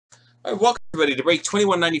All right, welcome everybody to break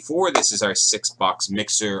 2194. This is our 6-box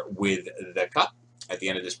mixer with the cup. At the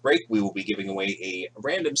end of this break, we will be giving away a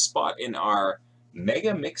random spot in our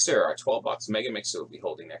mega mixer, our 12-box mega mixer we'll be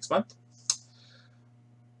holding next month.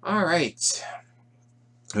 All right.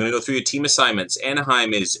 I'm going to go through your team assignments.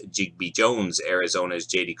 Anaheim is Jigby Jones. Arizona is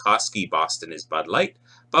J.D. Koski. Boston is Bud Light.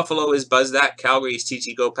 Buffalo is Buzz That. Calgary is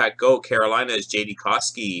TT Go Pack Go. Carolina is J.D.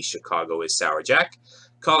 Koski. Chicago is Sour Jack.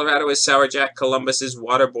 Colorado is Sour Jack. Columbus is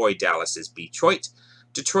Waterboy. Dallas is Detroit.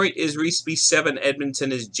 Detroit is Reese B7.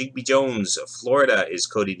 Edmonton is Jigby Jones. Florida is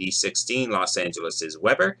Cody D16. Los Angeles is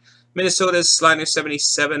Weber. Minnesota is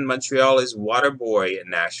Sliner77. Montreal is Waterboy.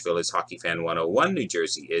 Nashville is HockeyFan101. New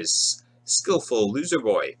Jersey is Skillful Loser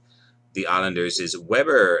Boy. The Islanders is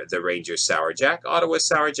Weber. The Rangers Sour Jack. Ottawa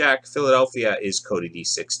Sour Jack. Philadelphia is Cody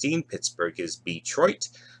D16. Pittsburgh is Detroit.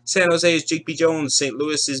 San Jose is Jigby Jones. St.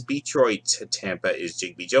 Louis is Detroit. Tampa is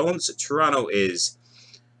Jigby Jones. Toronto is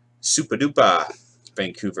Super Dupa.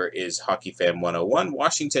 Vancouver is HockeyFan101.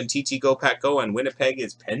 Washington TT Go Pack Go. And Winnipeg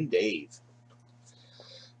is Penn Dave.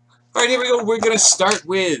 All right, here we go. We're going to start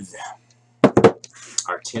with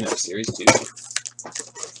our tin of Series 2.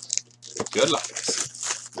 Good luck, guys.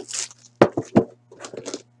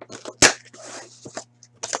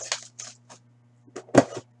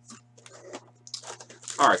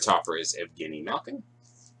 Our topper is Evgeny Malkin.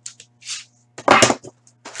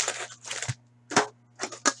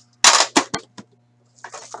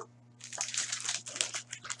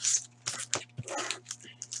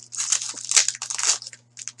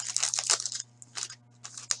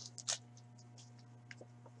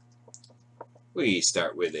 We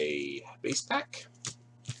start with a base pack.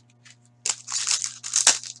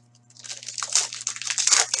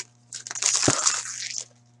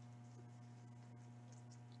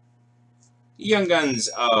 Young Guns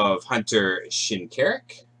of Hunter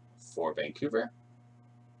Shinkaruk for Vancouver.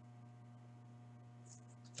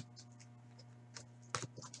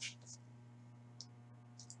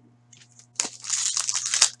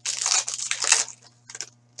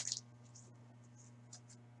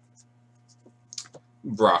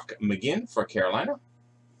 Brock McGinn for Carolina.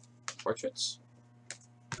 Portraits.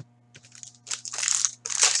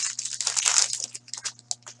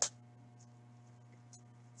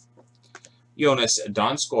 Jonas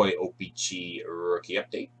Donskoy OPC rookie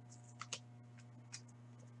update.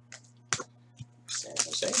 San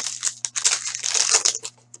Jose.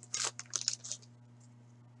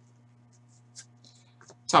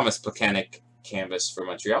 Thomas Plekanec canvas for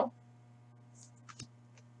Montreal.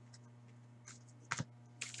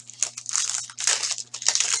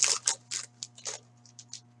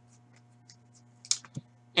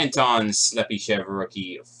 Anton Slepyshev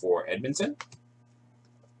rookie for Edmonton.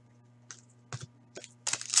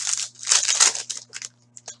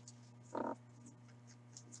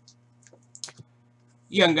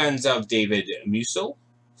 Young Guns of David Musil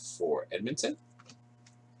for Edmonton.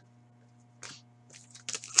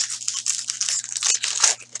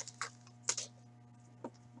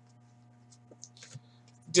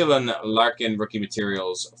 Dylan Larkin rookie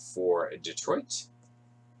materials for Detroit.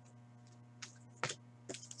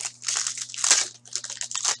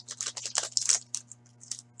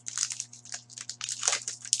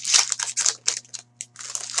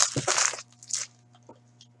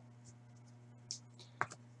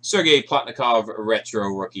 Sergei Plotnikov retro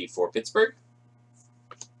rookie for Pittsburgh.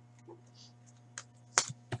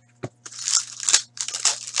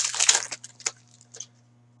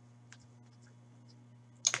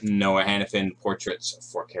 Noah Hannafin portraits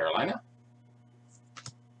for Carolina.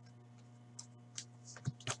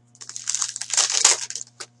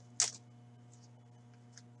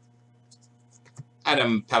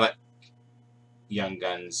 Adam Pellet Young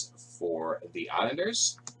Guns for the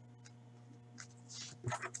Islanders.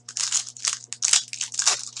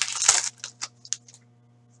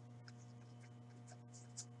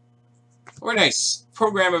 Very nice.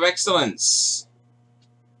 Program of Excellence.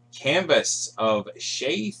 Canvas of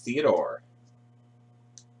Shea Theodore.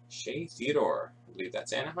 Shea Theodore. I believe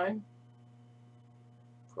that's Anaheim.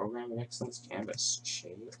 Program of Excellence Canvas.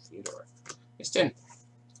 Shea Theodore. Nice 10.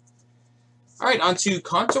 All right, on to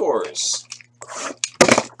Contours.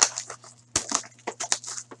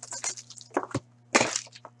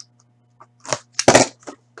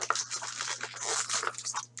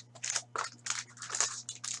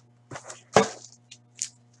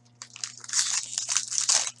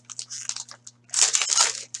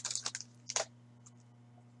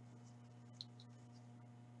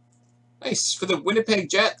 Nice. For the Winnipeg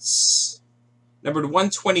Jets, numbered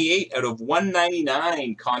 128 out of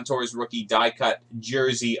 199, Contours rookie die cut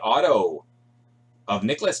jersey auto of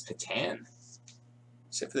Nicholas Patan.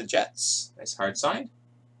 Except for the Jets. Nice hard sign.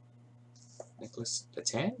 Nicholas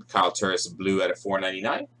Patan. Kyle Turris blue out of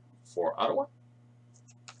 499 for Ottawa.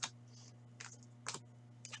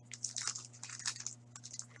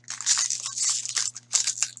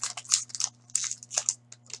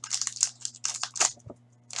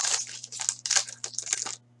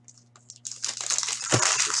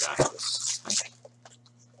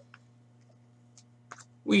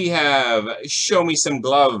 We have Show Me Some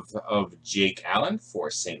Glove of Jake Allen for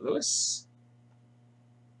St. Louis.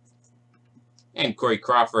 And Corey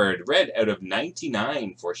Crawford, red out of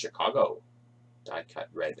 99 for Chicago. Die cut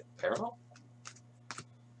red parallel.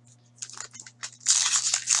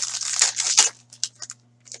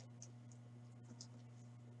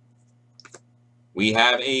 We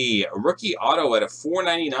have a rookie auto at a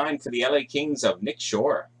 499 for the LA Kings of Nick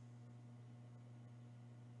Shore.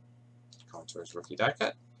 Contours rookie die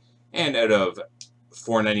cut. And out of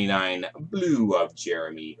 499, blue of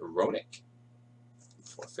Jeremy Roenick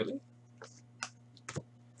for Philly.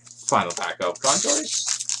 Final pack of Contours.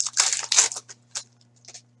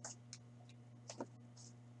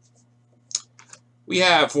 We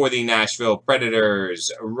have for the Nashville Predators,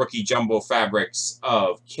 rookie jumbo fabrics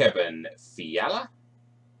of Kevin Fiala.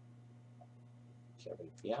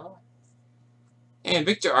 And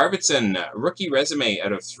Victor Arvidsson, rookie resume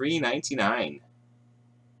out of 399.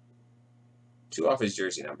 2 off his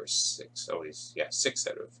jersey number. 6. Oh, he's, yeah, 6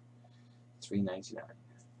 out of 399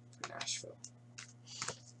 for Nashville.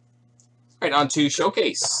 All right, on to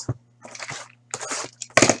Showcase.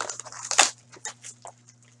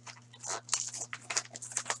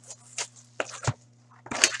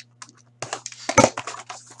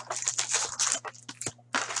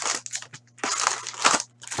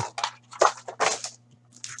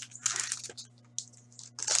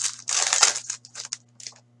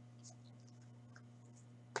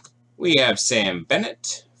 We have Sam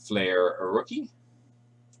Bennett, Flair rookie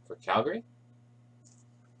for Calgary.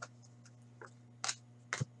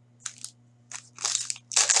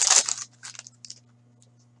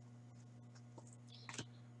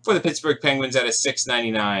 For the Pittsburgh Penguins at a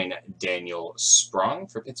 699, Daniel Sprong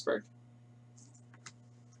for Pittsburgh.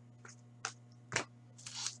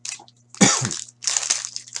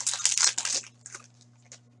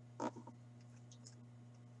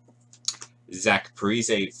 Zach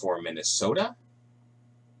Parise for Minnesota.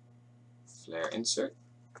 Flair insert.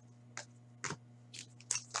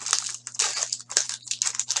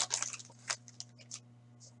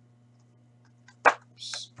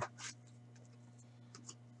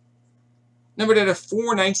 Numbered at a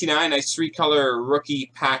 499, nice 3-color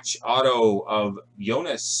rookie patch auto of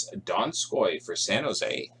Jonas Donskoy for San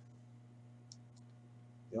Jose.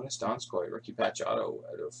 Jonas Donskoy, rookie patch auto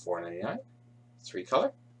out of 499.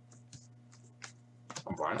 3-color.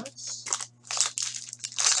 Barnes.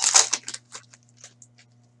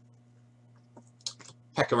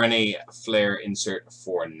 Pecorine Flair insert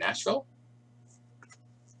for Nashville.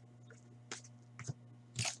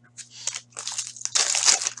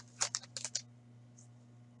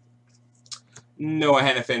 Noah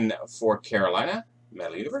Hannafin for Carolina,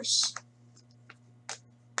 Metal Universe.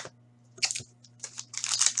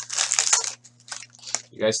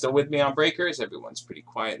 You guys still with me on breakers? Everyone's pretty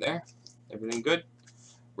quiet there. Everything good?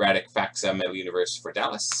 Radek Faksa Metal Universe for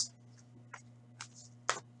Dallas.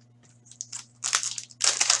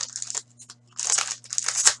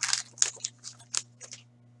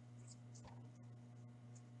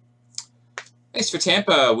 Nice for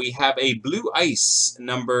Tampa. We have a blue ice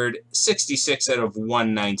numbered 66 out of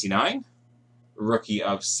 199. Rookie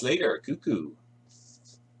of Slater Cuckoo.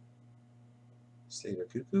 Slater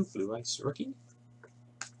Cuckoo, blue ice rookie.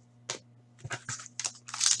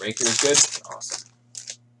 Breaker is good. Awesome.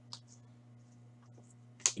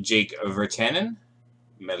 Jake Virtanen,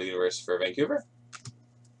 Metal Universe for Vancouver.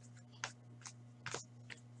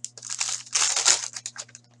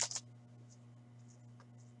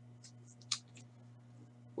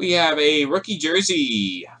 We have a rookie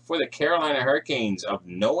jersey for the Carolina Hurricanes of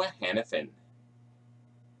Noah Hannafin.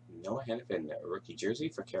 Noah Hannafin, rookie jersey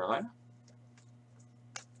for Carolina.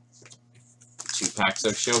 2 packs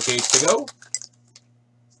of Showcase to go.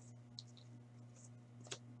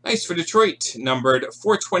 Nice for Detroit, numbered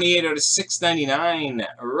 428 out of 699,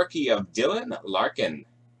 a rookie of Dylan Larkin.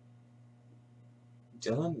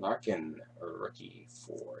 Dylan Larkin, a rookie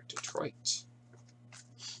for Detroit.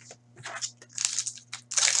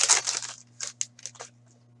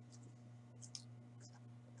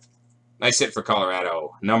 Nice hit for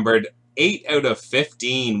Colorado, numbered 8 out of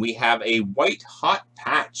 15. We have a white hot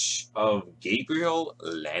patch of Gabriel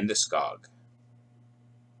Landeskog.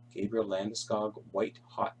 Gabriel Landeskog, white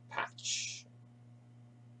hot patch.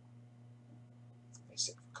 Nice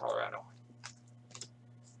hit for Colorado.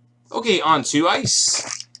 Okay, on to ice.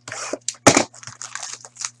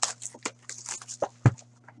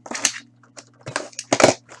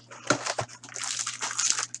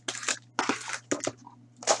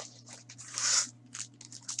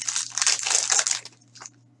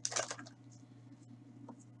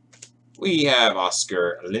 We have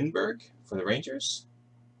Oscar Lindbergh for the Rangers.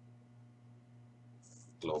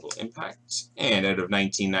 Global Impact. And out of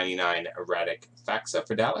 1999, Radek Faksa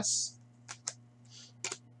for Dallas.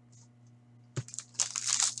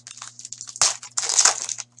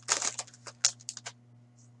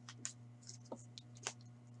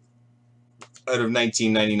 Out of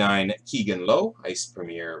 1999, Keegan Lowe, Ice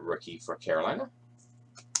Premier rookie for Carolina.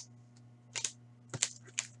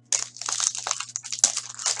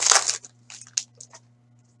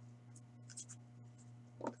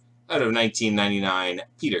 Out of 1999,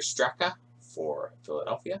 Peter Straka for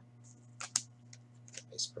Philadelphia.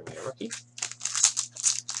 Ice Premier rookie.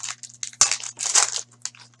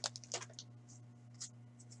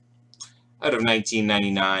 Out of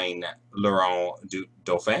 1999, Laurent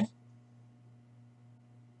Dauphin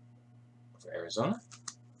for Arizona.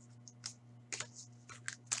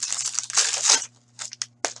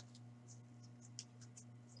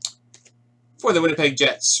 For the Winnipeg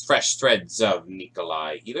Jets, fresh threads of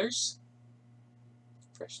Nikolai Ehlers.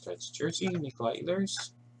 Fresh threads jersey, Nikolai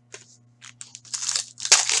Ehlers.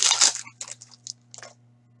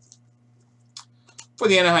 For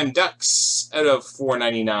the Anaheim Ducks, out of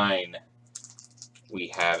 499, we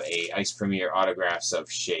have a Ice Premier autographs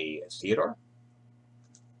of Shea Theodore.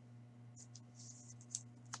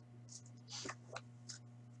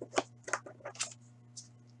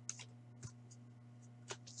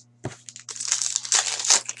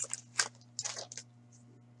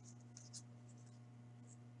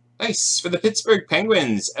 Nice. For the Pittsburgh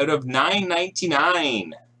Penguins, out of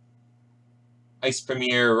 999. Ice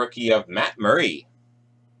Premier rookie of Matt Murray.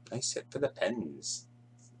 Nice hit for the Pens.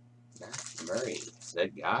 Matt Murray.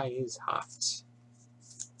 That guy is hot.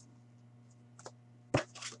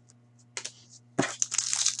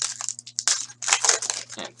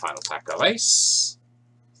 And final pack of ice.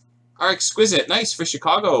 Our Exquisite. Nice for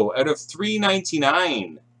Chicago, out of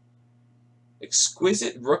 399.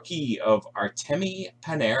 Exquisite rookie of Artemi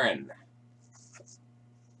Panarin.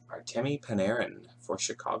 Artemi Panarin for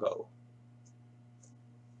Chicago.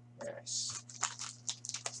 Very nice.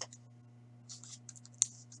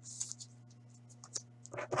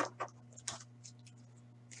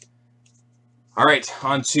 All right,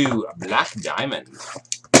 on to Black Diamond.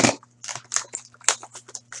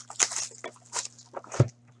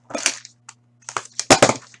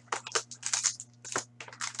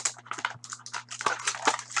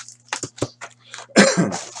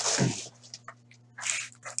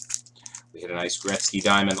 We hit a nice Gretzky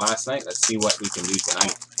Diamond last night. Let's see what we can do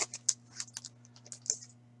tonight.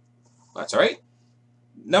 That's all right.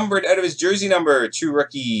 Numbered out of his jersey number, true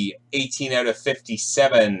rookie, 18 out of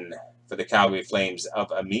 57 for the Calgary Flames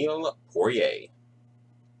of Emile Poirier.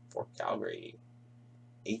 For Calgary,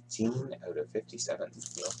 18 out of 57,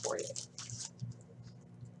 Emile Poirier.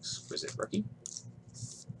 Exquisite rookie.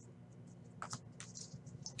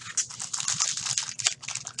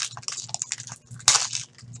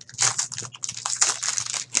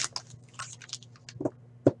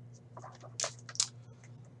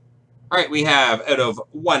 All right, we have out of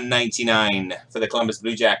 199 for the Columbus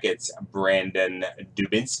Blue Jackets, Brandon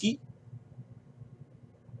Dubinsky.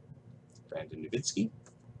 Brandon Dubinsky.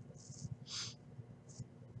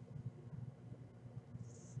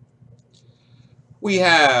 We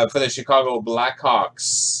have for the Chicago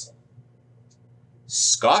Blackhawks,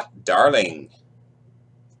 Scott Darling.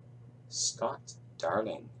 Scott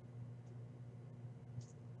Darling.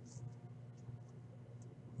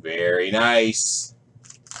 Very nice.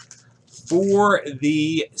 For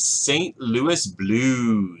the St. Louis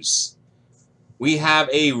Blues, we have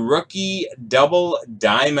a rookie double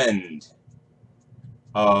diamond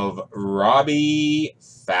of Robbie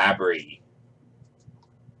Fabry.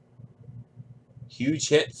 Huge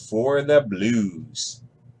hit for the Blues.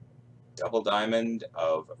 Double diamond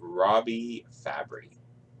of Robbie Fabry.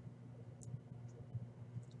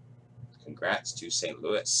 Congrats to St.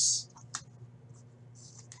 Louis.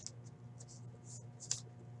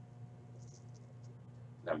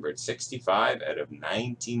 Numbered 65 out of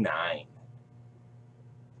 99.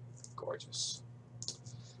 Gorgeous.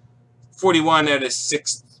 41 out of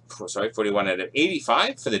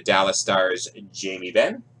 85 for the Dallas Stars, Jamie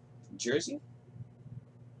Benn jersey.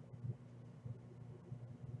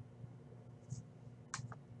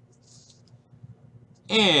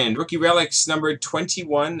 And rookie relics numbered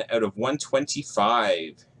 21 out of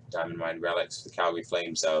 125. Diamond Mine relics for the Calgary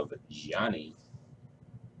Flames of Gianni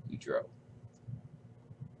Gaudreau.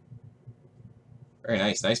 Very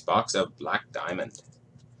nice. Nice box of Black Diamond.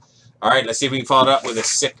 All right, let's see if we can follow it up with a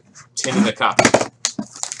sick tin in the cup.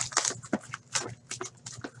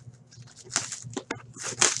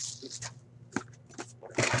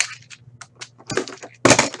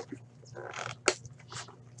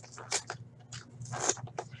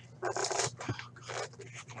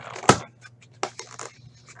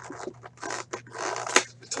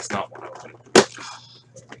 It's not one open.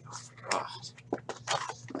 There we go. God.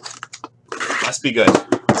 Must be good.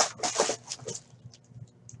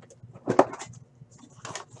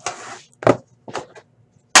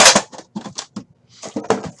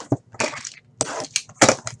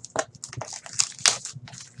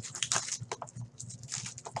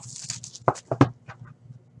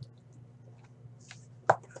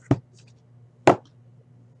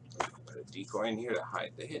 Put a decoy in here to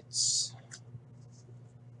hide the hits.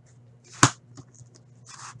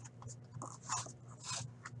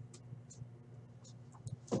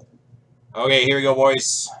 Okay, here we go,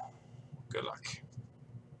 boys. Good luck.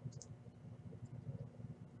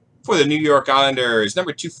 For the New York Islanders,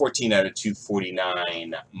 number 214 out of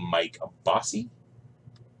 249, Mike Bossy.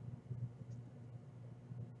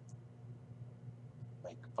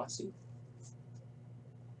 Mike Bossy.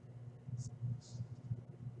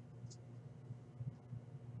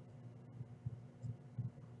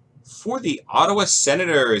 For the Ottawa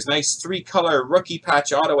Senators, nice three-color rookie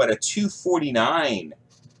patch auto at a 249,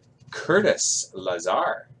 Curtis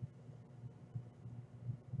Lazar.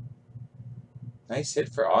 Nice hit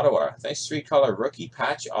for Ottawa. Nice three-color rookie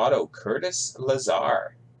patch auto, Curtis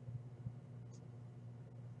Lazar.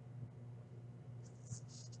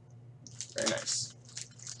 Very nice.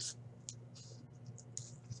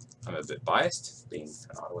 I'm a bit biased, being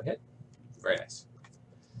an Ottawa hit. Very nice.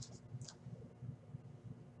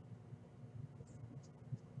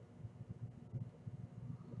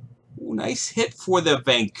 Ooh, nice hit for the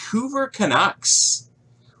Vancouver Canucks.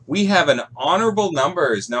 We have an honorable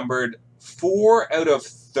numbers, numbered 4 out of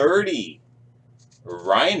 30.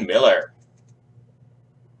 Ryan Miller.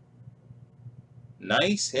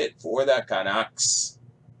 Nice hit for the Canucks.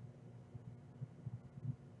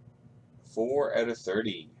 4 out of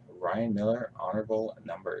 30. Ryan Miller, honorable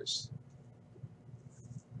numbers.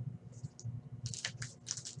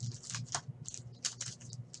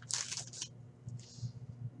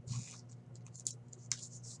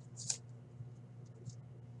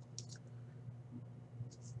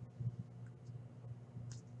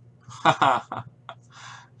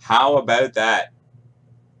 How about that?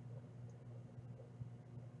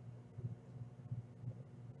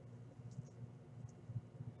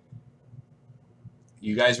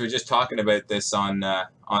 You guys were just talking about this on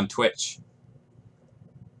Twitch.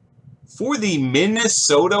 For the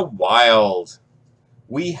Minnesota Wild,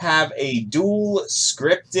 we have a dual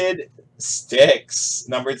scripted sticks,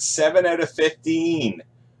 numbered 7 out of 15.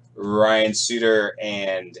 Ryan Suter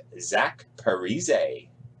and Zach Parise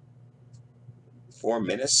for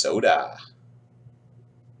Minnesota.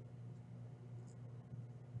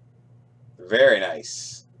 Very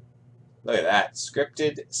nice. Look at that.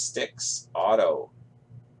 Scripted sticks auto.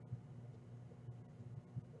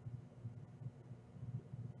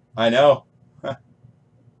 I know.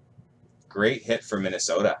 Great hit for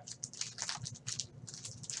Minnesota.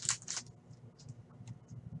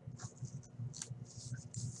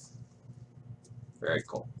 Very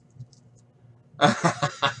cool.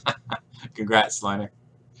 Congrats, Liner.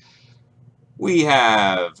 We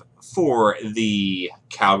have, for the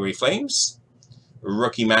Calgary Flames,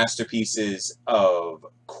 rookie masterpieces of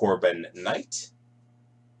Corbin Knight.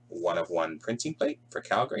 1 of 1 printing plate for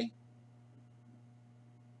Calgary.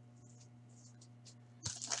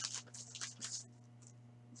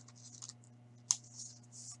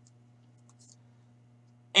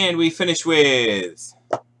 And we finish with,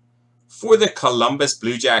 for the Columbus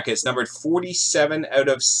Blue Jackets, numbered 47 out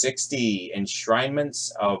of 60,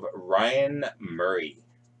 enshrinements of Ryan Murray.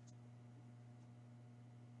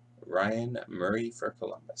 Ryan Murray for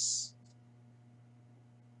Columbus.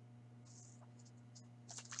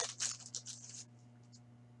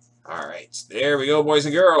 All right, there we go, boys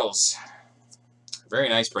and girls. Very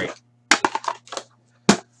nice break.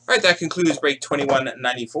 All right, that concludes break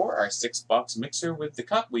 2194, our 6-box mixer with the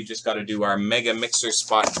cup. We just got to do our Mega Mixer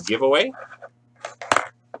spot giveaway.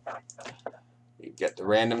 You get the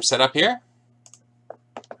random set up here.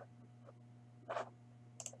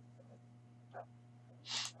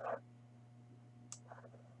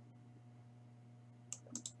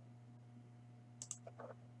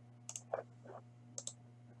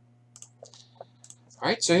 All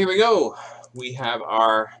right, so here we go. We have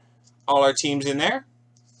all our teams in there.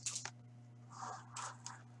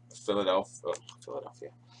 Philadelphia.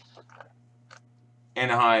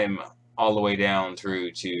 Anaheim all the way down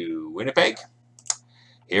through to Winnipeg.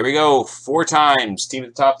 Here we go. 4 times. Team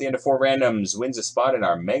at the top, the end of 4 randoms, wins a spot in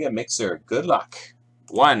our Mega Mixer. Good luck.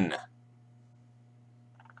 1,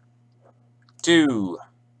 2,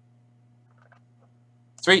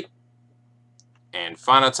 3. And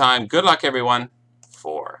final time. Good luck, everyone.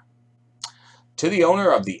 4. To the owner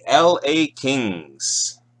of the LA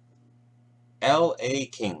Kings. LA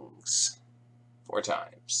Kings. 4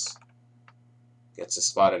 times. Gets a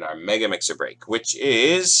spot in our Mega Mixer break, which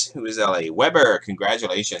is, who is LA? Weber.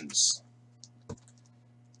 Congratulations.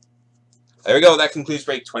 There we go. That concludes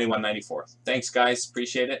break 2194. Thanks, guys.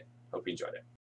 Appreciate it. Hope you enjoyed it.